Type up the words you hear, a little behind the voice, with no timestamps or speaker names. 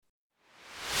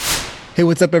Hey,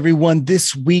 what's up, everyone?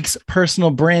 This week's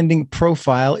personal branding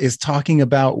profile is talking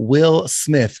about Will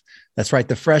Smith. That's right,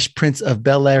 the Fresh Prince of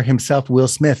Bel-Air himself, Will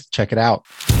Smith. Check it out.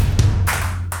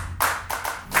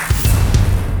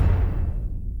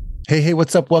 Hey,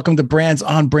 what's up? Welcome to Brands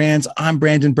on Brands. I'm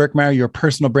Brandon Birkmeyer, your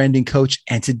personal branding coach.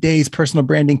 And today's personal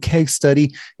branding case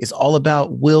study is all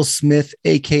about Will Smith,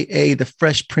 AKA the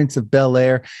Fresh Prince of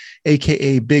Bel-Air,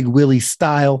 AKA Big Willie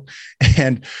Style.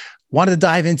 And wanted to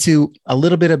dive into a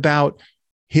little bit about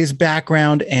his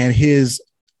background and his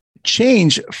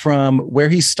change from where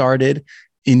he started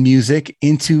in music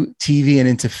into TV and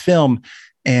into film.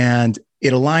 And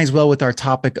it aligns well with our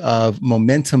topic of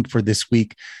momentum for this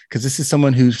week, because this is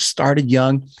someone who started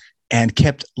young and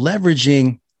kept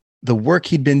leveraging the work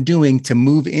he'd been doing to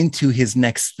move into his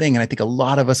next thing. And I think a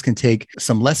lot of us can take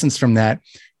some lessons from that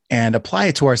and apply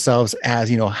it to ourselves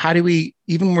as, how do we,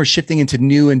 even when we're shifting into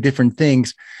new and different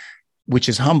things, which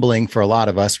is humbling for a lot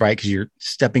of us, right? Because you're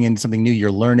stepping into something new,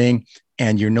 you're learning,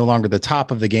 and you're no longer the top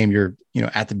of the game. You're,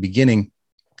 at the beginning.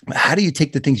 How do you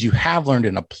take the things you have learned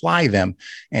and apply them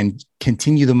and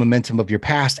continue the momentum of your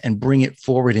past and bring it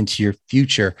forward into your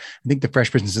future? I think the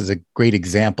Fresh Prince is a great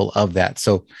example of that.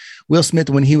 So Will Smith,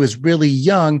 when he was really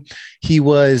young, he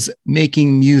was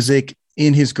making music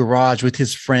in his garage with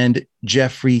his friend,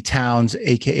 Jeffrey Towns,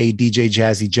 AKA DJ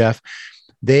Jazzy Jeff.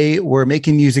 They were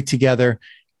making music together,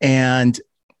 and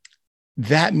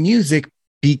that music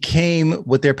became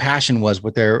what their passion was,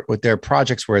 what their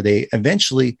projects were. They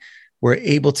eventually were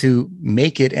able to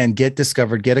make it and get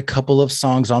discovered, get a couple of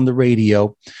songs on the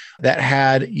radio that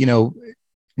had,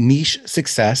 niche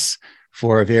success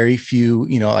for a very few,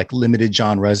 like limited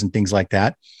genres and things like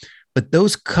that. But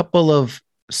those couple of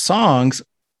songs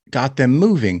got them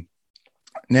moving.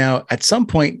 Now, at some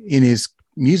point in his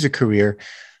music career,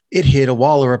 it hit a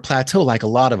wall or a plateau like a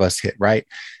lot of us hit, right?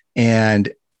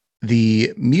 And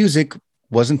the music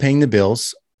wasn't paying the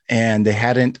bills, and they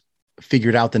hadn't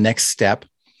figured out the next step.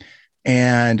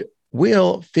 And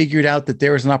Will figured out that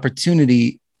there was an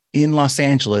opportunity in Los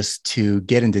Angeles to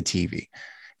get into TV.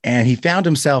 And he found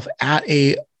himself at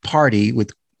a party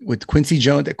with Quincy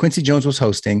Jones that Quincy Jones was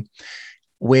hosting,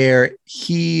 where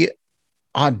he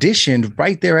auditioned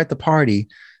right there at the party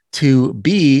to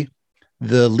be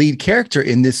the lead character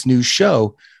in this new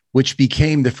show, which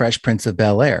became The Fresh Prince of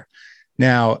Bel-Air.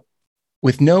 Now,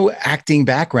 with no acting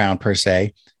background per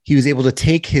se, he was able to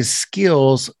take his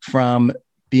skills from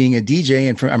being a DJ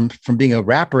and from being a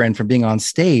rapper and from being on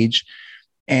stage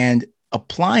and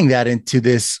applying that into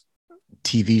this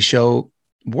TV show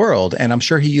world. And I'm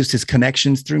sure he used his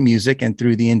connections through music and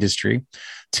through the industry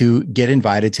to get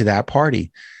invited to that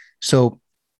party. So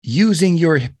using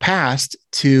your past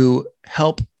to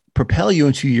help propel you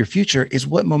into your future is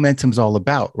what momentum's all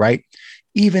about, right?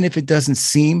 Even if it doesn't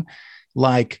seem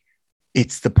like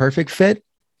it's the perfect fit,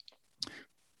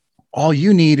 all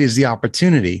you need is the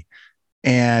opportunity.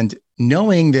 And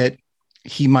knowing that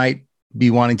he might be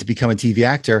wanting to become a TV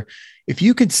actor, if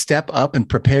you could step up and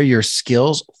prepare your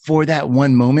skills for that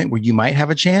one moment where you might have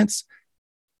a chance,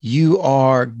 you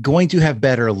are going to have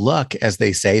better luck, as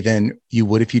they say, than you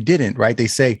would if you didn't, right? They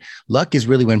say luck is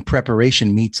really when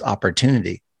preparation meets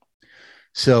opportunity.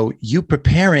 So you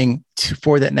preparing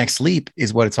for that next leap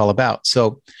is what it's all about.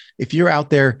 So if you're out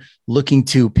there looking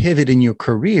to pivot in your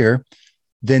career,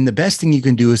 then the best thing you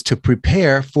can do is to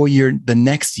prepare for the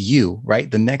next you,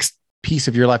 right? The next piece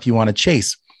of your life you want to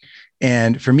chase.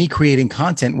 And for me, creating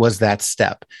content was that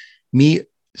step. Me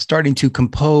starting to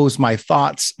compose my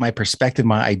thoughts, my perspective,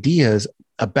 my ideas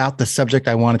about the subject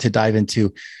I wanted to dive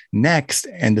into next,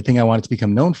 and the thing I wanted to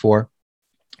become known for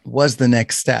was the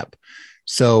next step.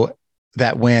 So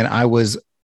that when I was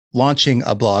launching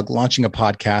a blog, launching a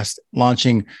podcast,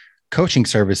 launching coaching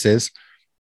services,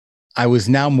 I was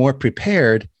now more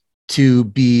prepared to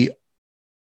be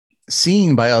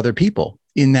seen by other people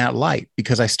in that light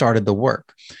because I started the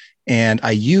work. And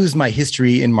I used my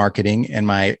history in marketing and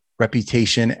my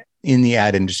reputation in the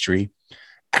ad industry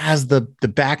as the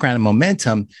background and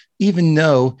momentum, even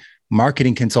though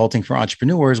marketing consulting for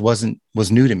entrepreneurs was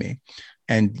new to me.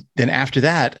 And then after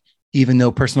that, even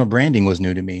though personal branding was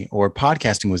new to me or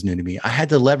podcasting was new to me, I had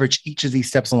to leverage each of these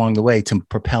steps along the way to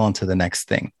propel into the next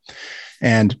thing.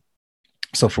 And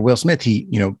so for Will Smith, he,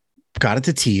 got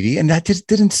into TV, and that just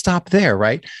didn't stop there,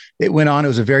 right? It went on. It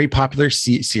was a very popular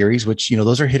series, which,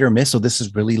 those are hit or miss. So this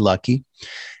is really lucky.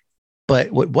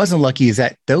 But what wasn't lucky is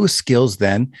that those skills,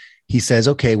 then he says,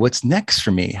 okay, what's next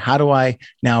for me? How do I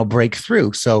now break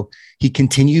through? So he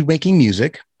continued making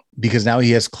music because now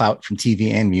he has clout from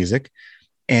TV and music,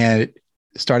 and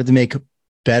started to make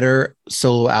better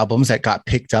solo albums that got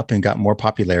picked up and got more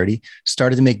popularity,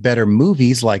 started to make better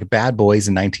movies like Bad Boys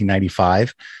in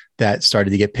 1995 that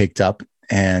started to get picked up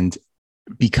and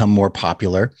become more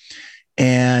popular.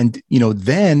 And,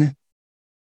 then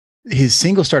his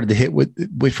single started to hit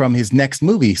with from his next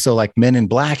movie. So like Men in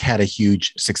Black had a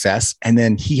huge success. And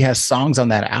then he has songs on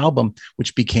that album,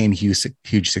 which became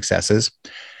huge successes.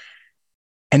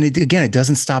 And it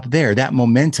doesn't stop there. That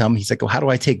momentum, he's like, well, how do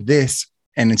I take this?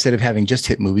 And instead of having just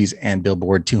hit movies and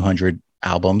Billboard 200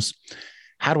 albums,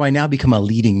 how do I now become a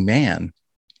leading man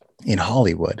in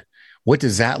Hollywood? What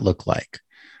does that look like?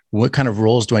 What kind of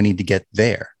roles do I need to get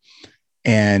there?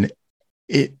 And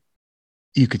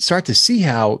you could start to see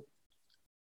how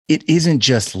it isn't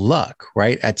just luck,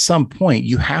 right? At some point,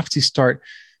 you have to start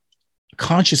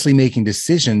consciously making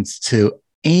decisions to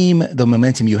aim the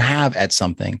momentum you have at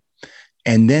something,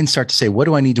 and then start to say, what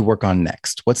do I need to work on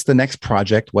next? What's the next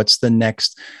project? What's the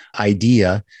next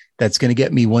idea that's going to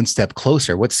get me one step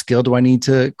closer? What skill do I need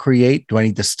to create? Do I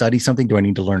need to study something? Do I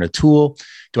need to learn a tool?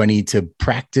 Do I need to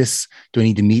practice? Do I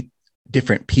need to meet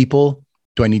different people?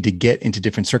 Do I need to get into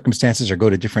different circumstances or go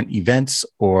to different events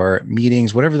or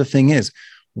meetings? Whatever the thing is,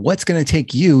 what's going to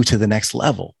take you to the next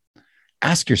level?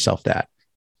 Ask yourself that.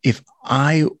 If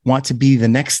I want to be the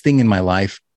next thing in my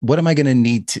life, what am I going to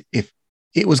need to, if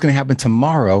it was going to happen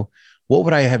tomorrow, what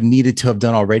would I have needed to have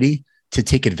done already to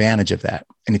take advantage of that?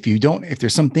 And if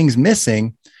there's some things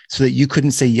missing so that you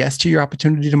couldn't say yes to your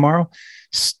opportunity tomorrow,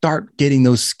 start getting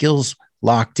those skills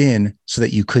locked in so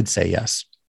that you could say yes.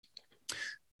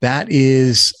 That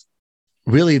is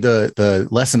really the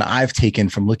lesson I've taken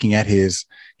from looking at his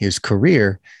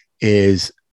career.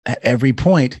 Is at every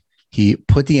point he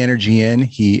put the energy in,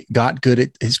 he got good at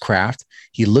his craft,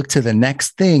 he looked to the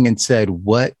next thing and said,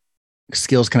 what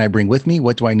skills can I bring with me?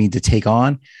 What do I need to take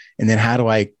on? And then how do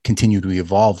I continue to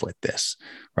evolve with this?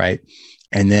 Right.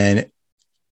 And then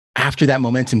after that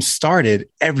momentum started,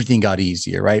 everything got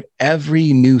easier, right?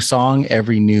 Every new song,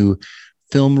 every new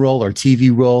film role or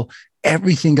TV role,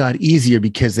 everything got easier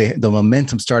because the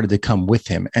momentum started to come with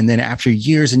him. And then after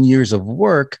years and years of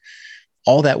work,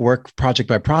 all that work, project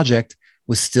by project,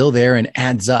 was still there and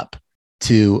adds up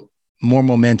to more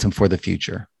momentum for the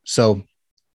future. So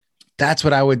that's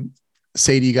what I would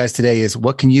say to you guys today is,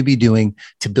 what can you be doing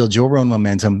to build your own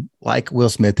momentum like Will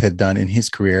Smith had done in his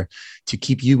career to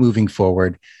keep you moving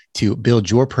forward, to build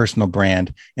your personal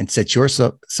brand and set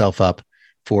yourself up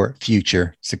for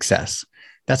future success.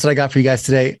 That's what I got for you guys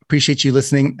today. Appreciate you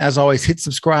listening. As always, hit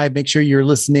subscribe, make sure you're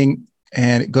listening,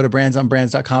 and go to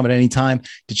brandsonbrands.com at any time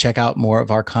to check out more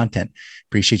of our content.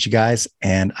 Appreciate you guys,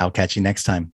 and I'll catch you next time.